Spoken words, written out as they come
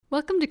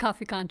Welcome to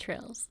Coffee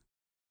Contrails.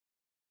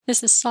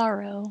 This is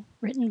Sorrow,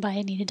 written by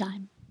Anita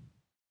Dime.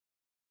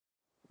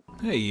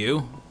 Hey,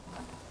 you.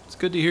 It's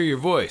good to hear your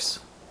voice.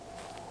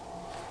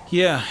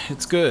 Yeah,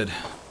 it's good.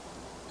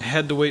 I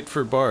had to wait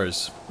for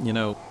bars. You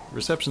know,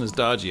 reception is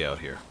dodgy out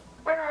here.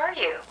 Where are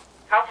you?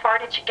 How far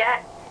did you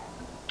get?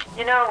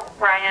 You know,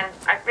 Ryan,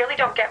 I really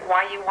don't get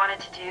why you wanted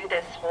to do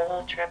this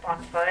whole trip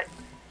on foot.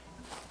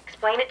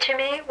 Explain it to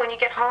me when you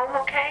get home,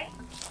 okay?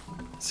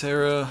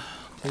 Sarah,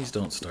 please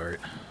don't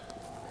start.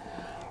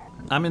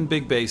 I'm in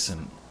Big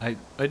Basin. I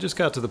just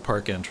got to the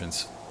park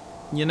entrance.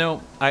 You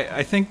know,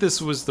 I think this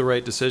was the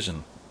right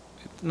decision.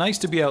 It's nice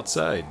to be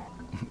outside,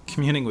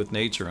 communing with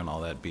nature and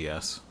all that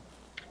BS.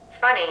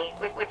 Funny,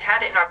 we've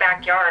had it in our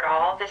backyard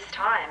all this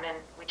time, and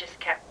we just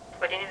kept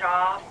putting it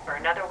off for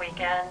another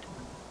weekend.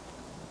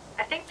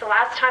 I think the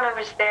last time I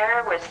was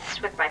there was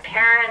with my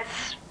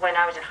parents when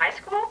I was in high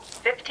school,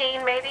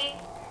 15 maybe.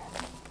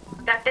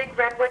 That big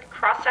redwood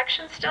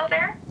cross-section still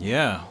there?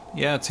 Yeah,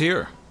 it's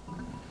here.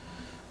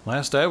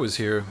 Last I was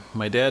here,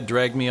 my dad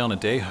dragged me on a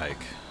day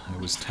hike. I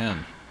was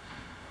 10.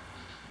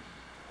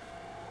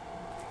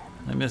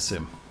 I miss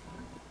him.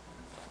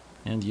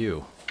 And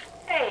you.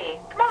 Hey,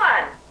 come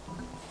on.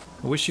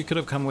 I wish you could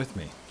have come with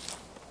me.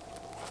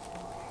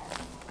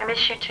 I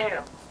miss you too.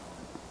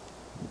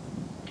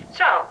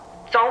 So,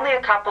 it's only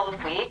a couple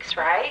of weeks,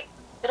 right?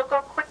 It'll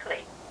go quickly.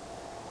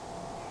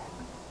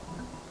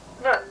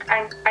 Look,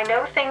 I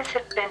know things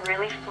have been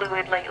really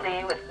fluid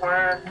lately with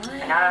work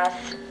and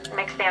us. It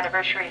makes the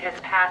anniversary of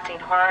his passing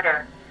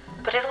harder,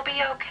 but it'll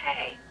be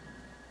okay.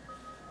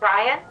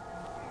 Ryan,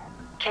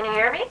 can you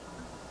hear me?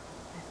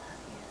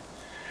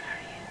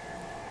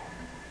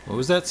 What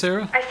was that,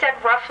 Sarah? I said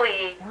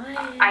roughly,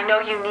 I know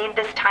you need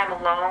this time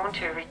alone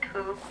to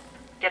recoup,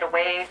 get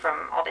away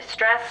from all the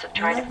stress of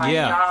trying to find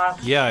a job.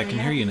 Yeah, I can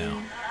hear you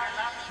now.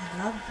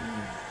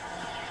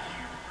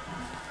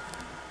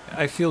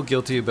 I feel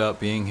guilty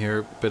about being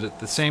here, but at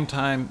the same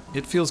time,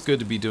 it feels good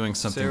to be doing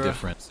something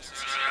different.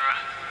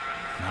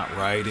 Not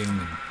writing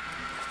and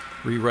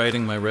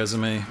rewriting my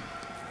resume.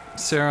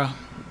 Sarah,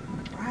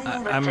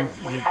 Listen,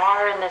 we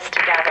are in this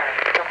together.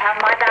 You'll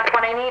have my back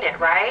when I need it,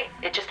 right?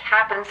 It just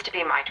happens to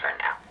be my turn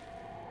now.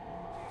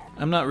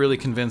 I'm not really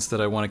convinced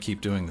that I want to keep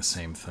doing the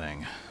same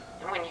thing.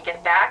 And when you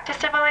get back to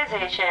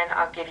civilization,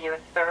 I'll give you a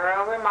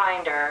thorough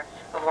reminder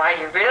of why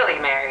you really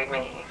married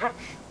me.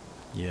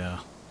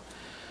 Yeah.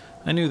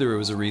 I knew there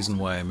was a reason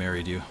why I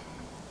married you.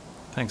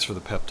 Thanks for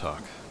the pep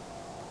talk.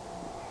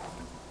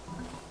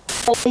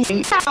 I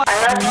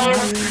love you.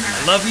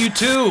 I love you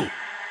too!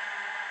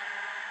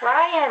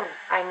 Ryan,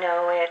 I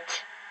know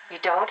it. You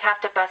don't have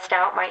to bust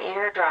out my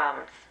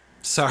eardrums.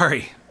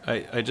 Sorry.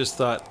 I just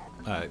thought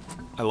I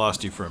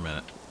lost you for a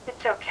minute.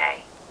 It's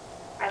okay.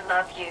 I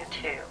love you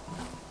too.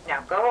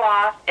 Now go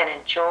off and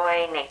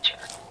enjoy nature.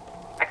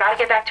 I gotta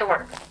get back to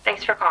work.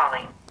 Thanks for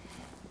calling.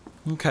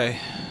 Okay.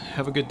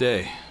 Have a good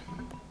day.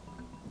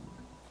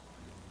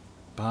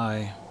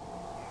 Bye.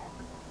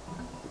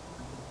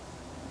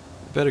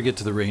 Better get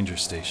to the ranger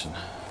station.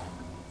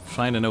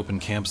 Find an open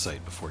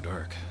campsite before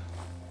dark.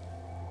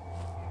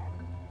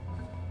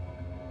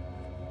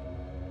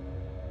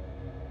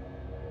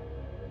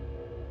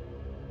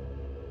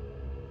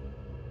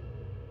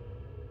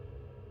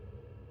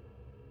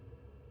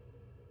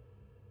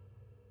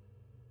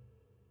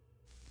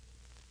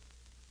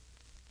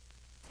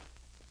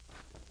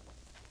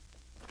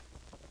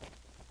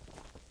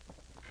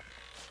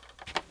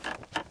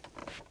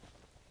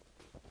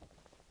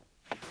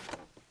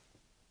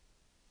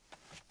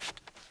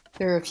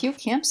 There are a few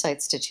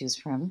campsites to choose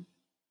from.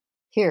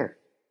 Here,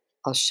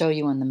 I'll show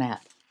you on the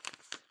map.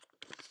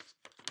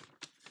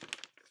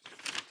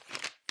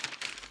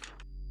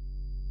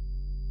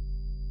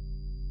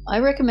 I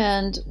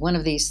recommend one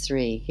of these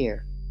three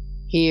here.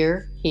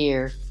 Here,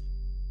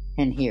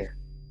 and here.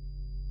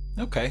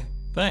 Okay,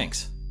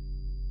 thanks.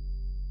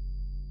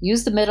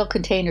 Use the metal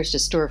containers to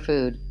store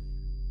food.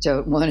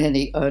 Don't want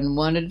any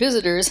unwanted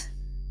visitors.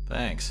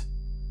 Thanks.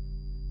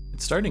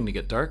 It's starting to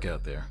get dark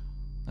out there.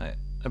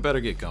 I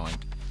better get going.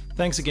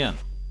 Thanks again.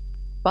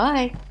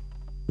 Bye.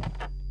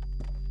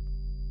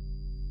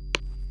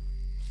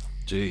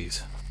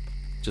 Jeez.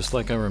 Just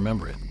like I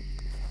remember it.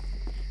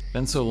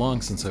 Been so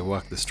long since I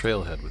walked this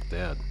trailhead with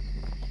Dad.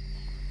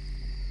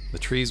 The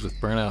trees with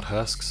burnout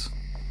husks,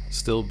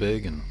 still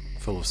big and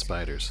full of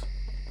spiders.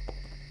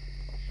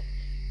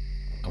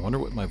 I wonder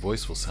what my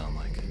voice will sound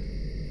like.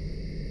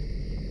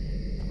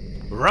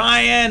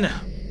 Ryan!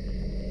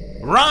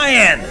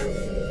 Ryan!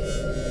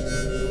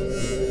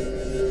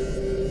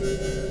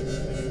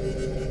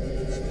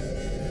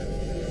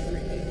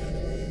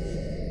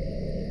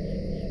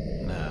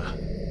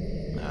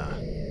 Nah,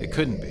 it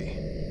couldn't be.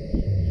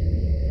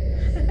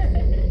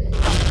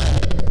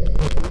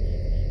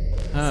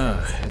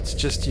 It's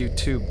just you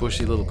two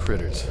bushy little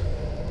critters.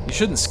 You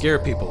shouldn't scare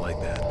people like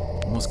that.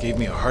 Almost gave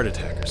me a heart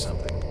attack or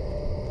something.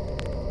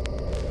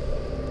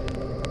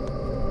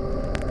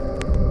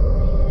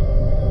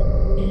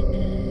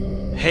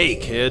 Hey,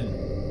 kid.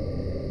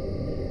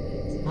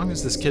 How long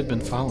has this kid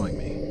been following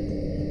me?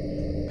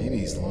 Maybe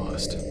he's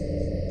lost.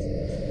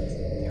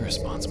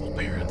 Irresponsible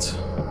parents.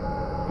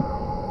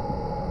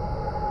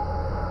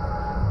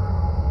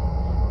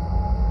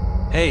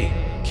 Hey,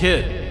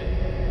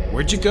 kid.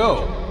 Where'd you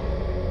go?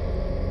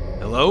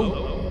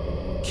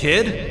 Hello?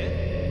 Kid?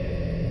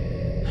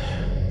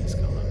 He's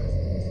gone.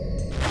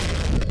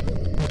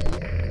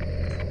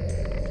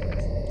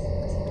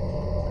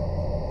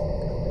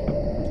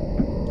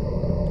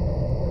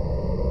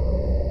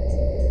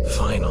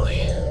 Finally.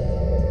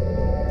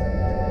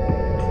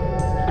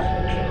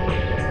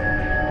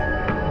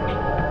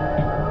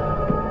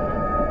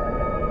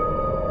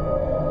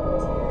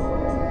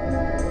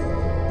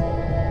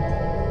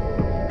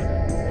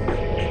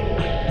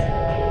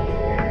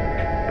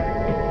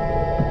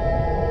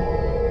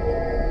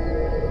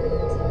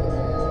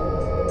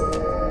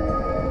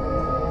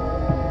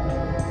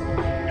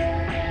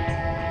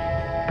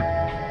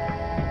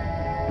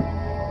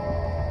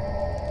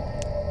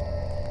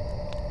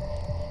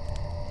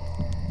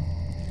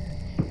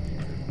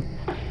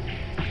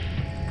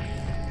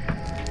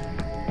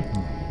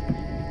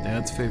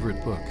 Dad's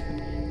favorite book.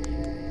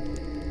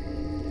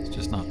 It's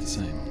just not the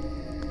same.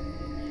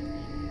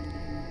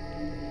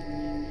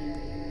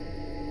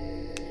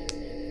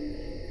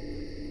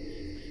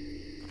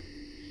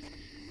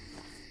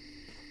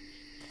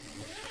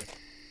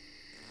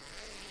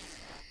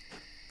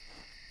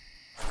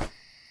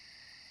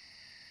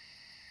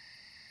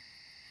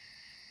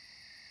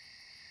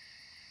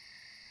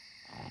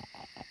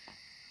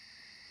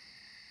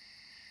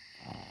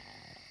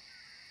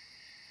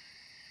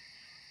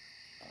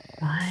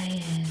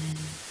 Ryan.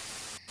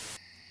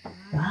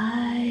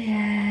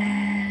 Ryan.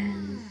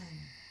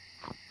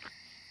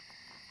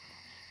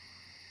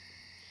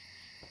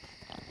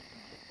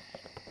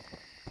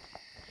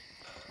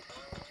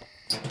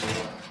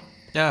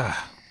 Yeah.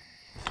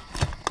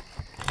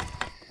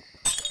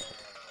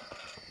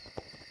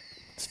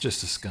 It's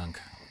just a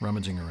skunk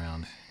rummaging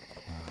around.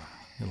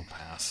 It'll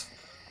pass.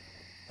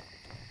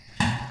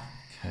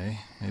 Okay,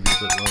 maybe a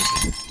bit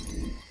larger.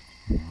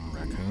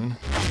 Raccoon.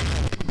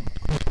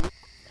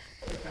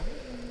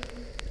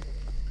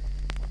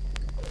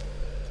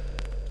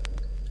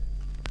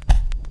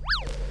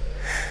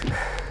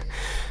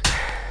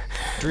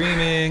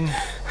 Dreaming.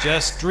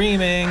 Just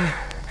dreaming.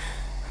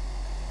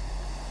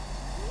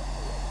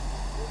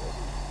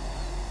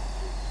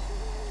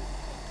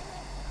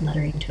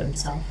 Muttering to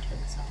himself.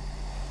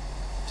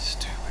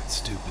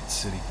 Stupid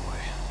city boy.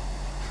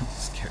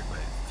 Scared by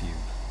a few,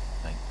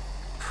 like,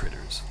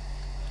 critters.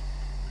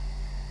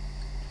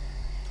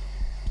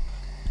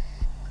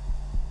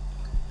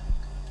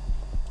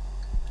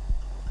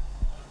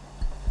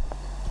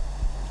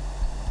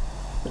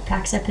 He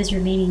packs up his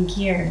remaining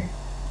gear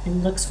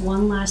and looks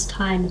one last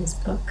time at his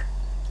book.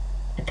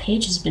 A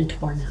page has been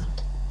torn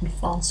out and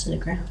falls to the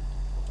ground.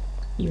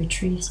 He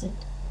retrieves it.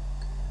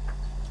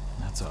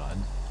 That's odd.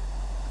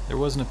 There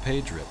wasn't a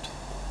page ripped.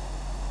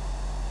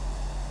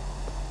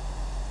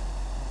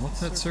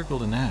 What's that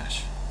circled in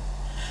ash?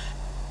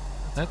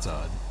 That's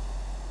odd.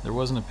 There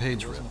wasn't a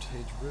page ripped.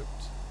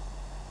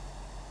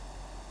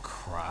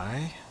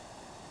 Cry?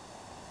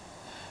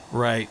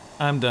 Right,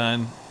 I'm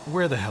done.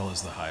 Where the hell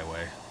is the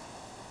highway?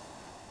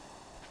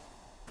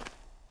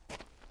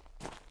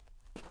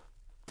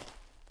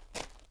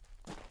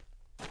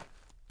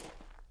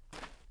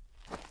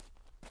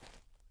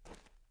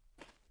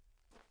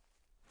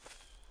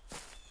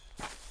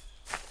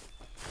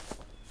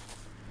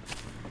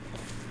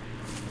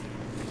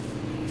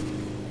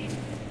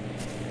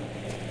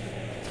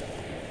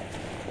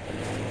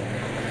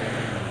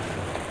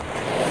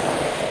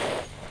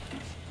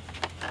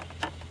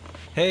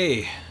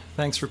 Hey,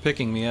 thanks for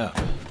picking me up.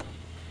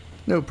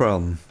 No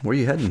problem. Where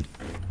you heading?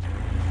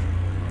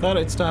 Thought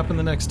I'd stop in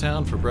the next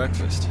town for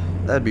breakfast.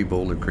 That'd be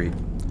Boulder Creek.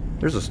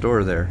 There's a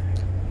store there.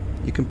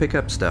 You can pick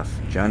up stuff.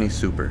 Johnny's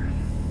Super.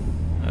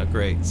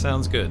 Great.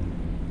 Sounds good.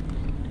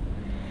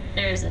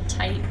 There's a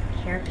tight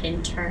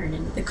hairpin turn,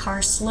 and the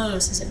car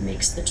slows as it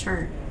makes the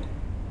turn.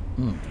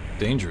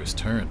 Dangerous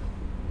turn.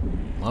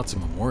 Lots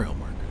of memorial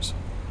markers.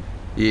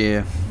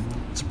 Yeah.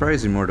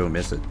 Surprising more don't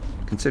miss it,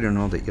 considering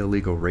all the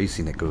illegal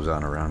racing that goes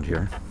on around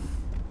here.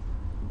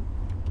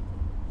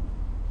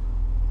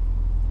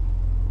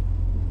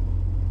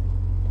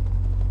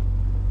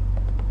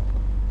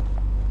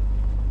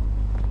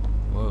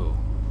 Whoa,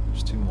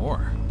 there's two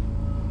more.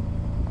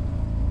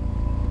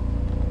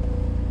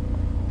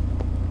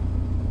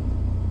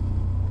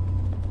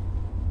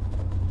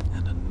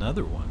 And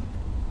another one.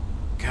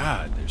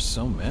 God, there's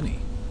so many.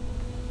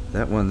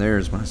 That one there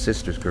is my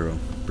sister's girl,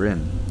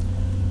 Bryn.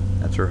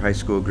 That's her high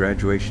school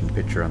graduation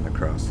picture on the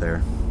cross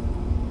there.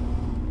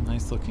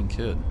 Nice looking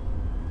kid.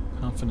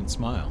 Confident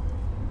smile.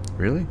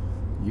 Really?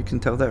 You can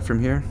tell that from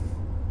here?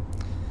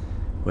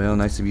 Well,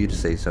 nice of you to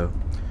say so.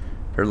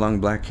 Her long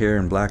black hair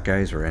and black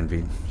eyes were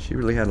envied. She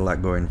really had a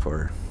lot going for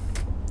her.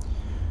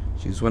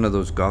 She was one of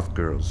those goth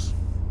girls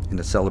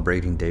into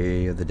celebrating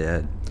Day of the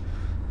Dead.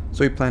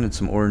 So he planted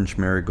some orange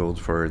marigolds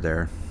for her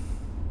there.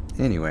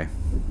 Anyway.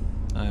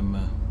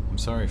 I'm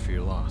sorry for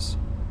your loss.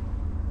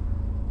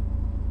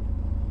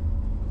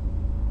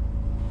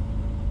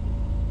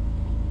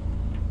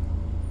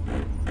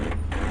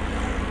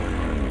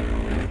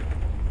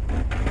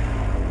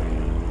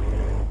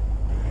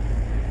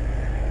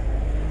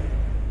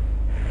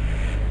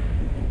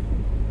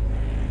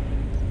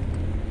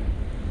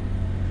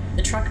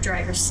 truck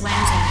driver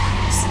slams on the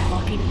brakes,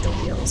 locking at the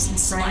wheels, and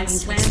Brian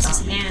slams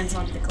his hands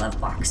onto the glove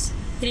box,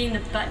 hitting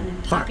the button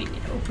and popping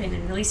it open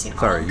and releasing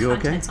all the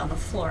contents on the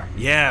floor.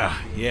 Yeah.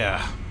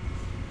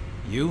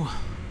 You?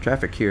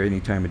 Traffic here any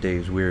time of day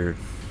is weird.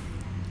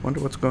 Wonder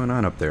what's going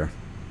on up there.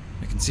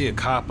 I can see a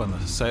cop on the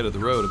side of the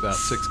road about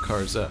 6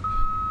 cars up.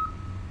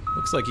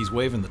 Looks like he's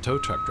waving the tow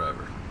truck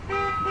driver.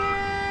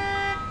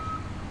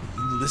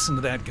 You listen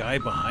to that guy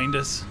behind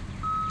us?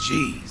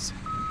 Jeez,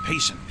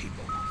 impatient people.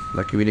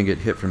 Lucky we didn't get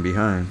hit from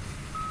behind.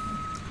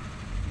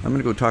 I'm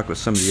gonna go talk with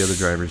some of the other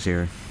drivers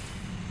here.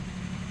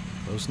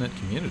 Close-knit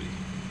community.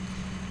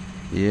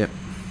 Yep.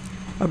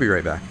 I'll be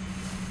right back.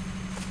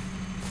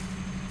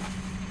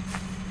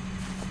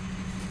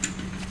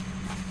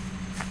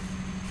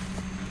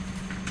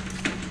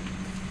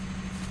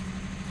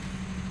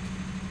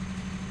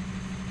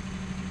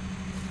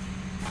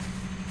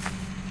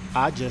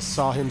 I just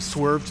saw him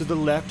swerve to the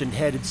left and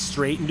headed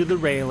straight into the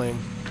railing.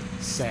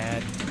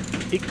 Sad.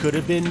 It could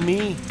have been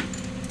me.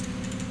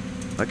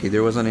 Lucky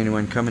there wasn't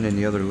anyone coming in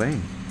the other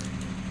lane.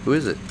 Who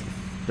is it?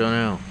 Don't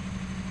know.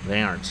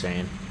 They aren't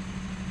saying.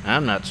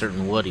 I'm not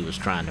certain what he was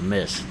trying to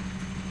miss.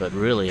 But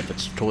really, if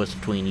it's a choice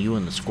between you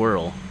and the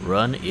squirrel,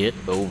 run it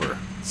over.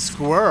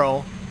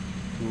 Squirrel?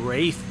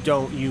 Wraith,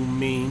 don't you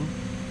mean?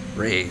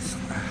 Wraith.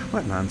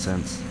 What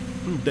nonsense.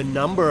 The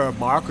number of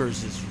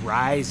markers is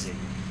rising.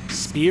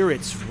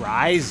 Spirits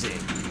rising.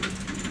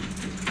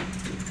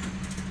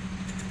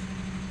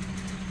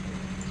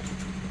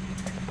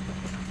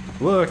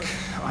 Look,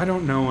 I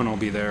don't know when I'll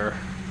be there.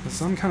 There's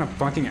some kind of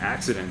fucking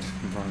accident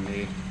in front of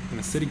me, and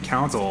the city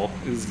council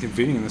is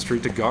convening in the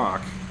street to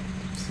gawk.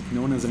 It's like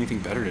no one has anything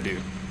better to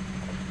do.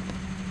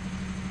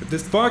 If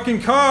this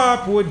fucking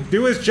cop would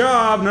do his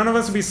job, none of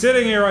us would be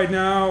sitting here right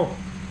now.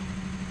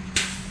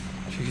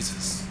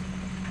 Jesus.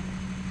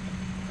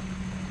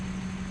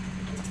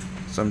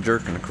 Some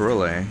jerk in a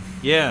Corolla, eh?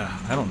 Yeah,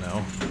 I don't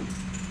know.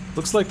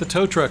 Looks like the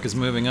tow truck is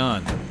moving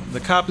on. The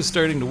cop is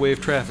starting to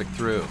wave traffic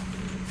through.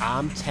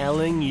 I'm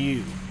telling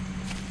you,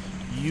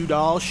 you'd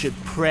all should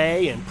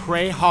pray and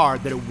pray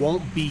hard that it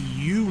won't be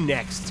you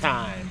next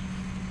time.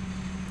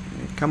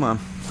 Come on,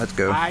 let's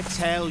go. I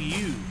tell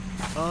you,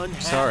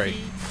 unhappy. Sorry.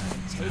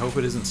 I hope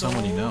it isn't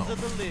someone you know.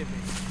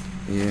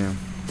 Yeah,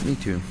 me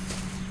too.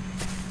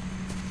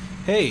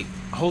 Hey,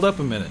 hold up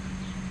a minute.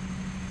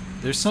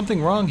 There's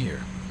something wrong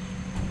here.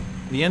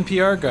 The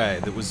NPR guy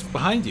that was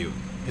behind you,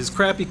 his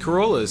crappy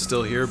Corolla is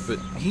still here, but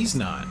he's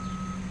not.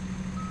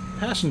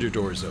 Passenger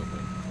door's open.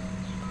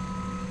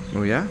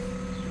 Oh yeah?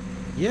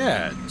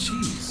 Yeah,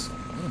 jeez,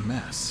 what a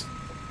mess.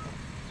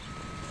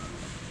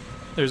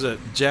 There's a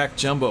Jack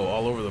Jumbo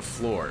all over the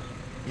floor.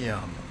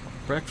 Yum.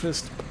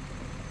 Breakfast?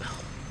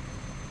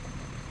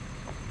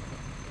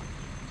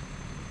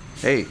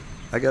 Hey,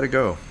 I gotta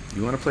go.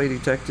 You wanna play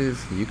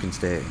detective? You can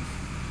stay.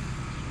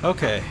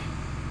 Okay.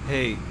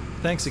 Hey,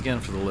 thanks again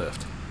for the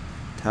lift.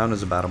 Town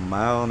is about 1.5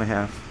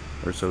 miles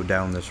or so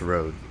down this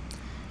road.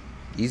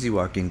 Easy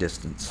walking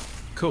distance.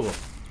 Cool.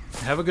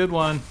 Have a good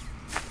one.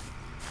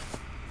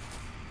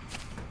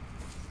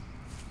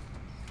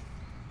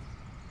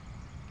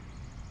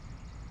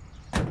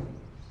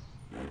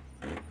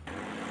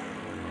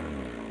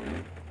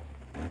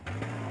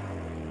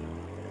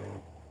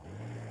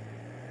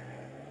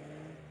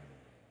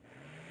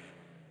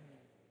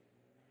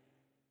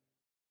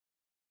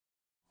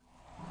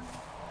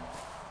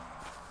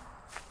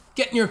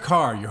 Get in your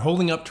car. You're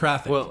holding up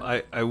traffic. Well,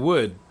 I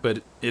would,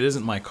 but it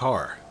isn't my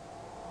car.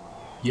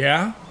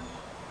 Yeah?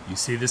 You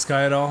see this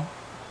guy at all?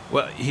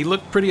 Well, he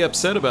looked pretty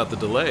upset about the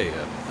delay.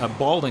 A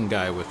balding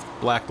guy with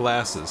black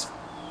glasses.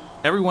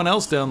 Everyone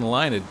else down the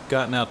line had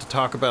gotten out to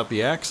talk about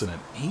the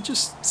accident. He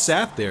just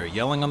sat there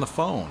yelling on the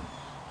phone.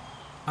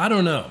 I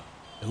don't know.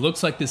 It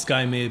looks like this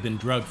guy may have been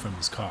drugged from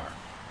his car.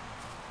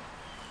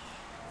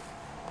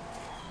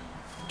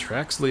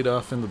 Tracks lead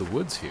off into the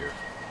woods here.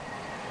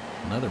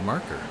 Another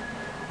marker.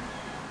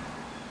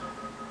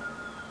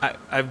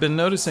 I've been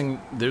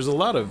noticing there's a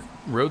lot of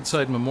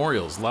roadside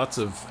memorials, lots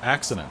of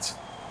accidents.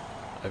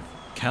 I've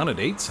counted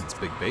 8 since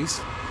Big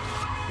Basin.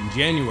 In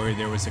January,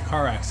 there was a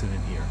car accident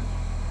here.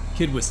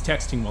 Kid was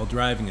texting while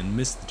driving and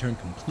missed the turn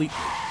completely.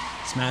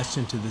 Smashed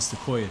into the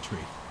sequoia tree.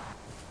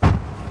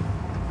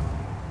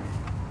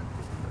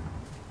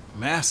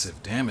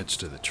 Massive damage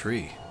to the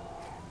tree.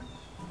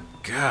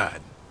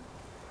 God.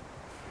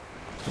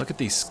 Look at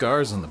these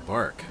scars on the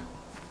bark.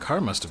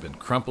 Car must have been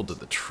crumpled to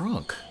the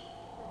trunk.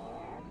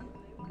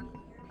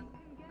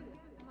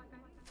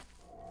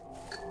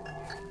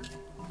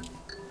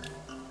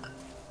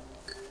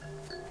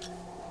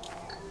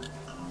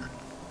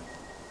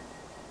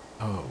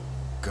 Oh,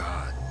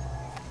 God.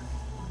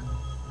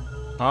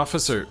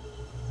 Officer,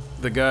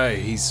 the guy,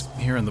 he's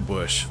here in the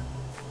bush.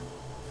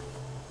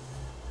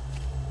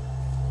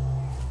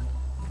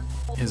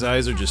 His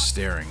eyes are just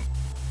staring.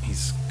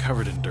 He's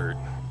covered in dirt.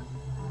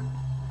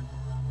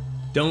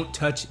 Don't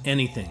touch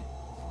anything.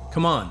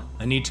 Come on,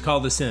 I need to call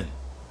this in.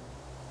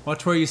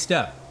 Watch where you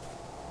step.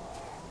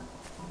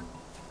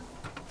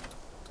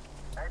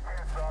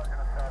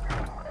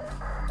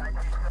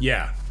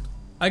 Yeah.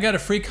 I got a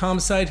freak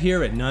homicide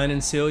here at 9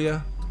 and Celia.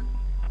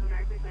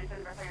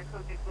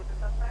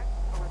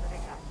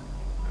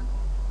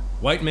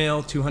 White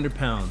male, 200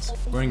 pounds,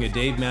 wearing a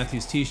Dave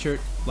Matthews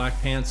t-shirt,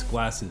 black pants,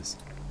 glasses.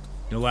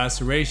 No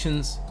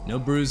lacerations, no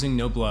bruising,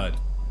 no blood.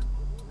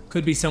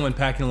 Could be someone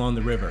packing along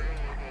the river.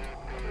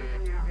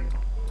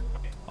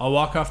 I'll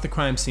walk off the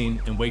crime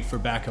scene and wait for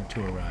backup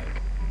to arrive.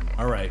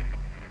 All right.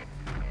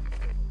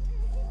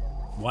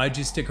 Why'd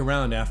you stick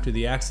around after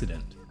the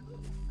accident?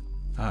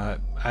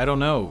 I don't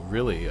know,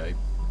 really.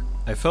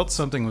 I felt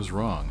something was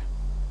wrong.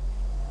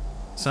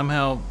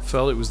 Somehow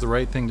felt it was the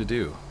right thing to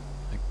do.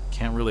 I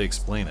can't really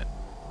explain it,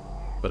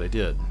 but I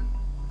did.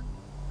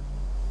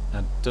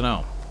 I don't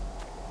know.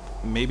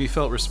 Maybe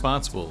felt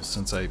responsible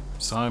since I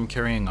saw him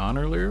carrying on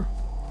earlier?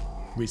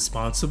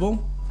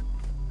 Responsible?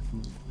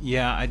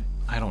 Yeah,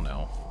 I don't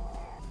know.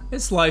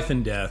 It's life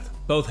and death.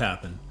 Both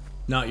happen.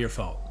 Not your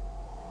fault.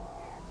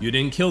 You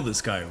didn't kill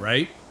this guy,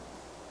 right?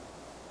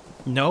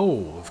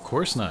 No, of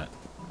course not.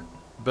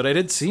 But I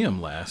did see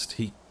him last.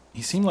 He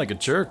seemed like a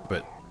jerk,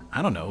 but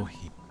I don't know.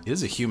 He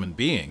is a human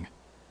being.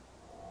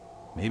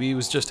 Maybe he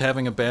was just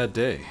having a bad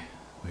day.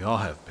 We all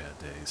have bad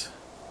days.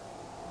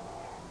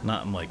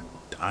 Not in, like,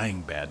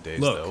 dying bad days,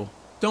 Look, though.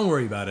 Don't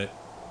worry about it.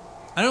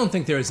 I don't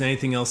think there is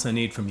anything else I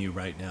need from you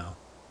right now.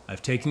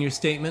 I've taken your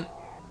statement.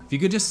 If you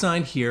could just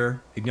sign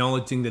here,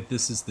 acknowledging that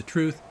this is the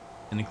truth,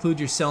 and include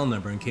your cell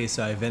number in case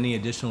I have any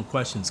additional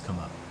questions come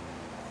up.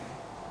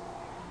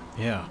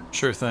 Yeah,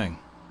 sure thing.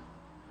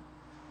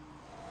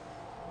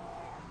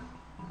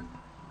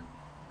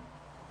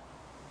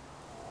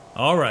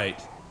 All right.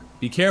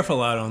 Be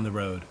careful out on the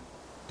road.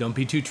 Don't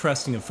be too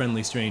trusting of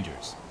friendly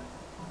strangers.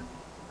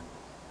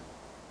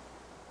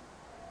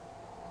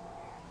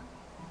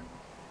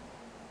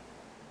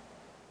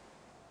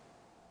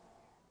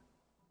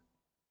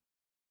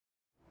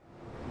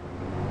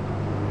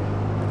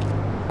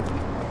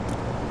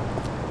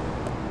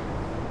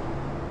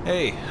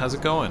 Hey, how's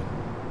it going?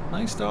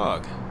 Nice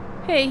dog.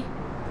 Hey,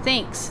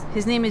 thanks.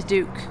 His name is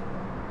Duke.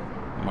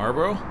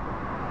 Marlboro?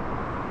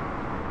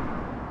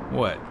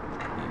 What?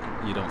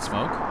 You don't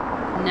smoke?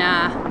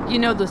 Nah, you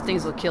know those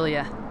things will kill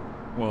ya.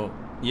 Well,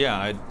 yeah,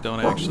 I don't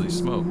actually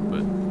smoke,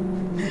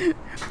 but...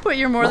 But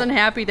you're more than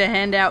happy to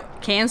hand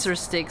out cancer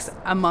sticks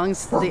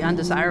amongst the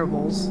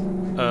undesirables.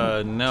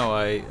 No,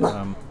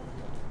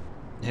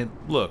 Hey,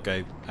 look,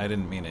 I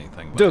didn't mean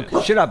anything by Duke,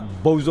 it. shut up,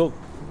 bozo.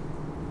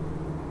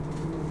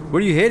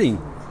 Where are you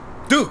heading?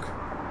 Duke!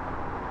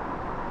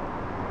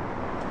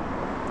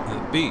 The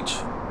beach.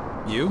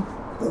 You?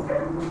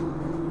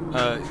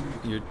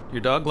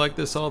 Your dog like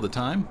this all the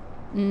time?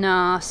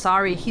 Nah,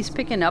 sorry. He's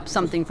picking up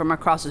something from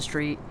across the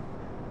street.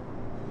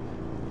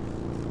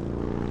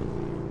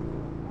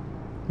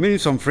 Meeting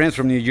some friends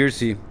from New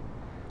Jersey.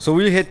 So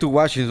we'll head to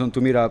Washington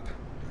to meet up.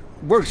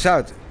 Works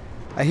out.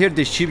 I hear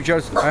the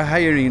shipyards are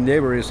hiring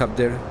laborers up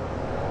there.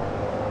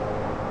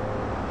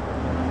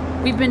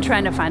 We've been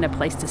trying to find a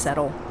place to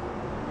settle.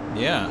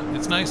 Yeah,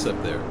 it's nice up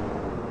there.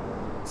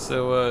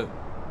 So,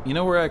 you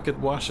know where I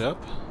could wash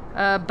up?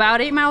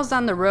 About 8 miles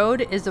down the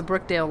road is the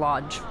Brookdale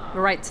Lodge, the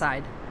right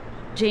side.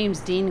 James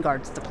Dean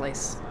guards the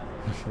place.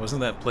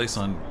 Wasn't that place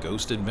on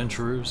Ghost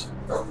Adventurers?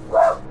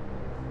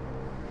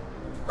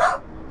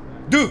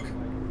 Duke!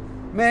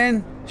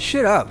 Man,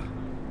 shut up.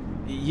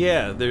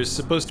 Yeah, there's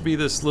supposed to be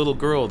this little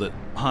girl that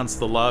haunts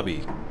the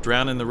lobby,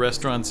 drowned in the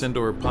restaurant's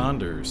indoor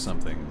pond or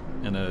something,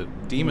 and a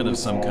demon of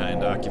some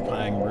kind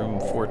occupying room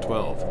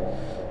 412.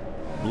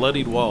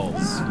 Bloodied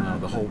walls,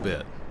 the whole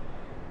bit.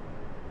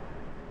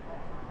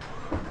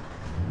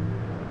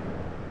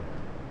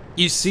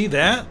 You see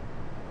that?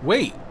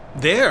 Wait,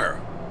 there!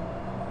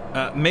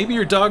 Maybe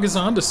your dog is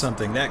onto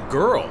something, that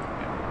girl.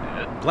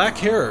 Black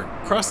hair,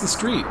 across the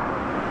street.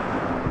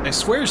 I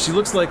swear she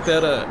looks like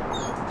that, that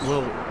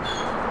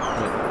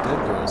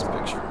dead girl's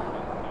picture.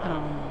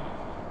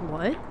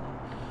 What?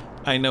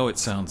 I know it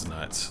sounds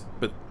nuts,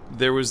 but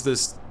there was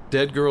this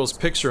dead girl's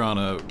picture on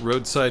a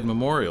roadside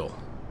memorial.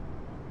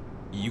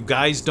 You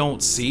guys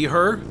don't see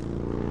her?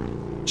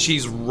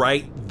 She's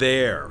right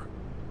there,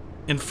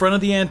 in front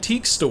of the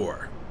antique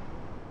store.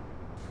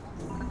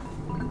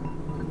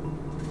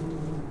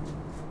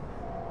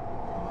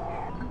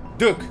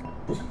 Duke!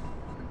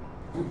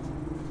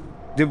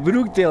 The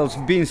Brookdale's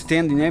been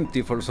standing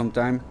empty for some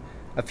time.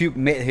 A few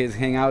meatheads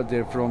hang out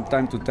there from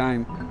time to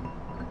time.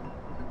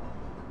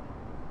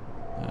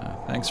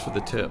 Thanks for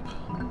the tip.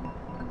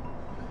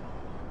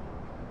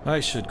 I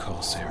should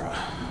call Sarah.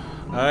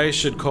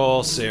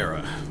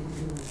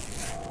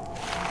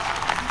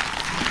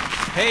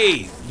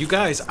 Hey, you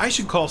guys, I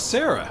should call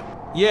Sarah.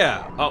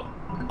 Yeah,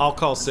 I'll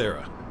call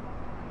Sarah.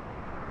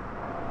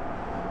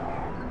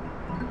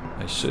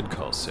 I should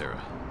call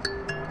Sarah.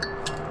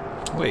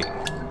 Wait,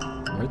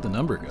 where'd the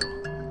number go?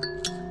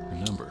 Her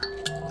number.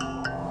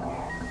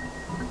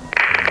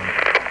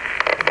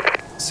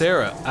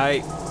 Sarah,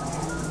 Ryan,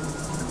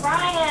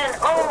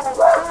 oh,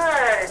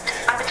 good.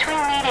 I'm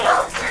between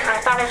meetings. I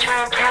thought I'd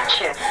try and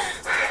catch you.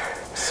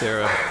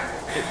 Sarah,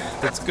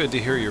 it's good to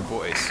hear your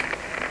voice.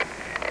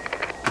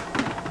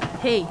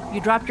 Hey,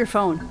 you dropped your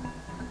phone.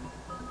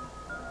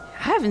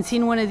 I haven't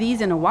seen one of these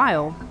in a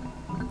while.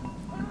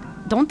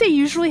 Don't they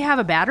usually have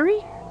a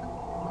battery?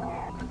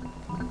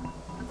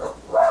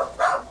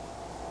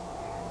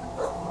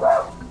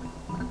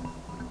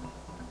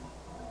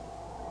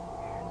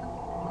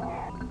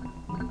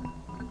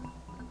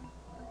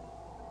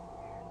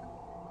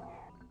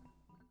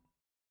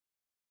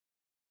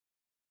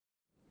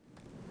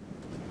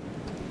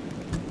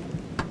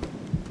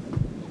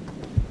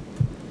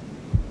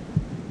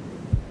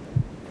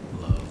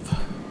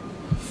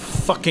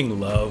 Fucking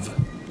love.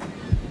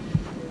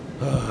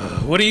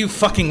 What are you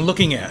fucking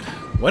looking at?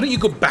 Why don't you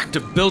go back to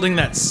building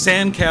that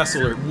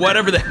sandcastle or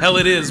whatever the hell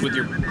it is with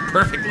your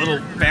perfect little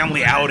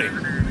family outing?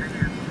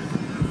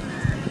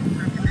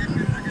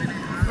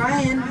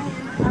 Ryan,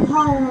 I'm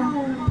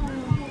home.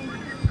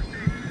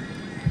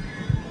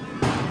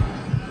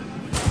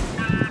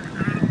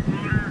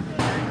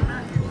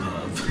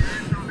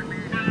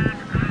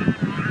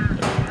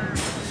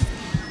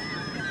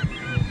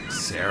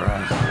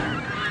 Sarah.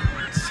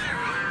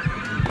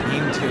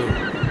 Mean to.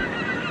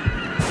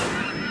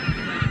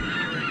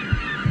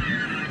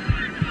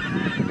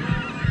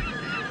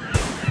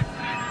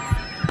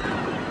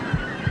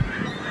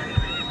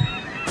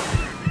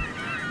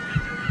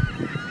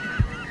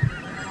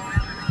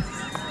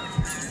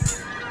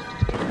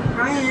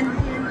 Ryan,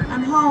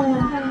 I'm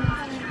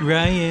home.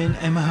 Ryan,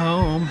 I'm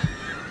home.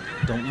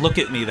 Don't look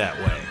at me that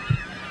way.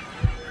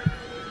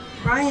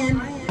 Ryan,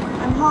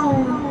 I'm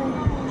home.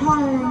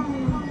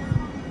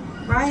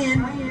 Home.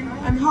 Ryan,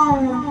 I'm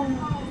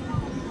home.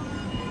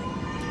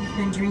 You've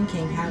been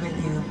drinking, haven't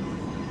you?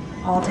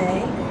 All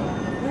day?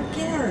 What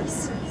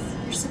gives?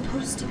 You're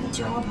supposed to be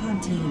job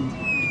hunting.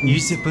 You're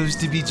supposed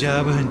to be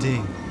job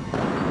hunting.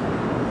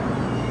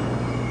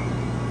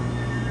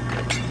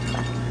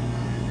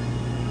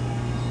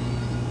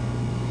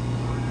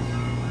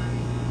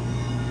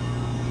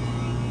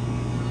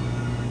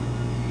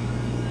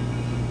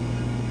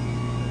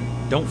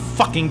 Don't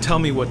fucking tell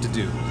me what to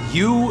do.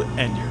 You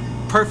and your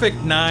perfect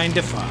 9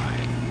 to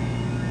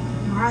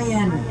 5.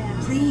 Ryan,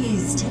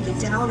 please, take it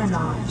down a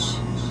notch.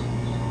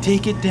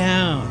 Take it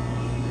down.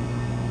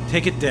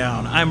 Take it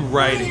down. I'm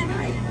writing.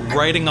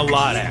 Writing a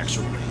lot,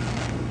 actually.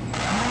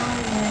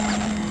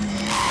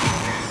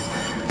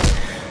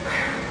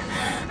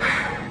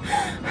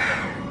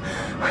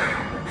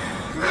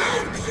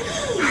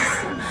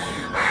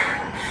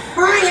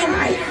 Ryan,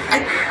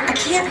 I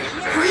can't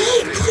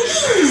breathe,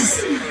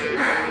 please.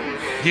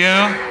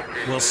 Yeah?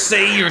 Well,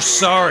 say you're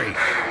sorry.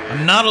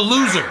 I'm not a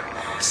loser.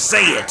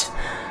 Say it.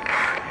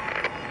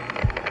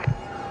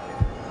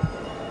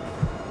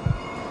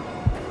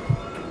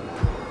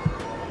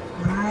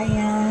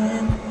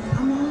 Ryan,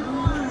 come on.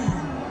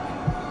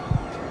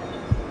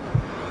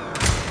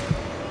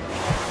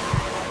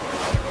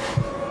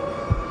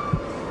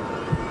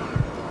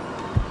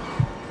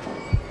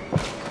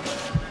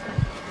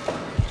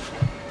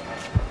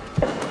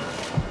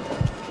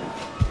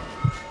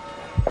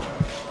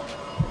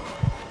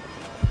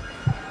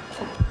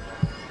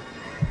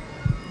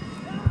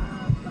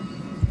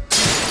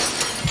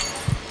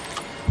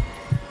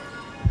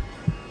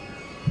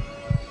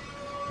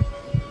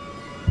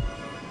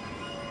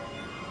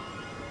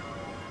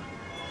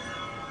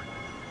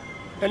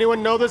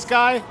 Anyone know this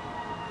guy?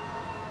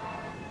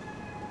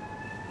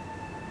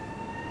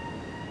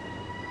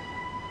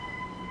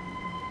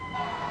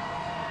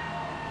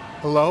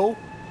 Hello?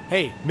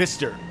 Hey,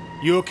 mister.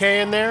 You okay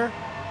in there?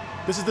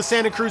 This is the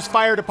Santa Cruz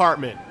Fire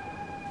Department.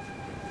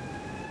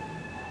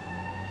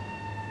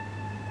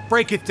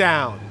 Break it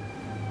down.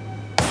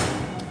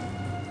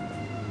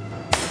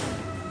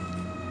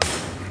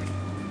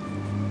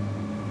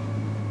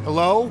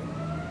 Hello?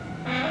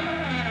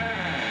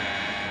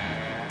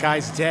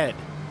 Guy's dead.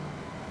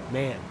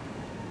 Man,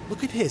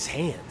 look at his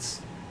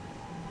hands.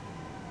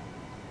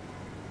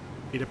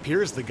 It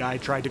appears the guy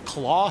tried to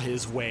claw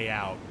his way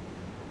out.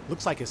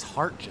 Looks like his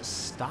heart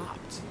just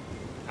stopped.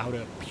 Out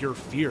of pure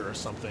fear or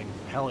something.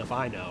 Hell if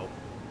I know.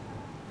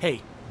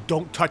 Hey,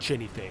 don't touch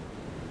anything.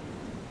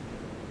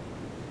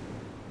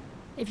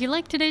 If you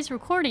liked today's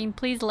recording,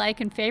 please like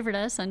and favorite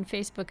us on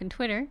Facebook and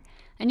Twitter.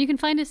 And you can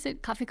find us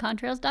at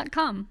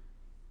coffeecontrails.com.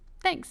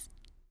 Thanks.